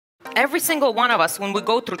Every single one of us, when we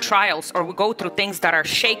go through trials or we go through things that are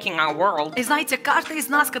shaking our world, И знаете, каждый из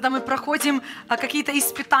нас, когда мы проходим какие-то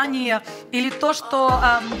испытания или то, что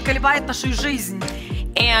колебает нашу жизнь,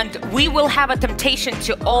 and we will have a temptation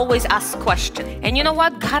to always ask questions. And you know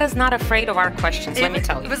what? God is not afraid of our questions, let me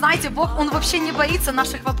tell you. Вы знаете, Бог, Он вообще не боится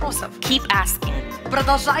наших вопросов. Keep asking.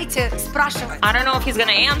 Продолжайте спрашивать. I don't know if he's going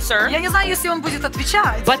to answer, Я не знаю, если Он будет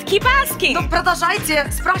отвечать, but keep asking. но продолжайте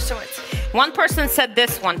спрашивать. One person said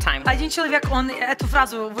this one time. Один человек, он эту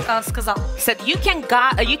фразу сказал. He said, you can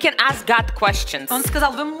ask God questions. Он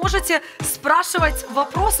сказал, вы можете спрашивать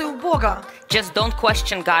вопросы у Бога, Just don't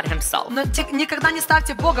question God himself. но никогда не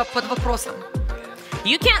ставьте Бога под вопросом.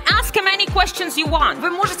 You can ask him any questions you want. Вы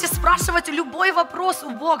можете спрашивать любой вопрос у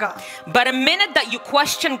Бога. But a minute that you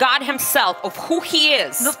question God himself of who he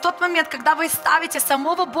is, Но в тот момент, когда вы ставите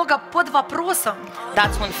самого Бога под вопросом,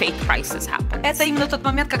 that's when faith crisis happens. это именно тот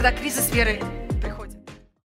момент, когда кризис веры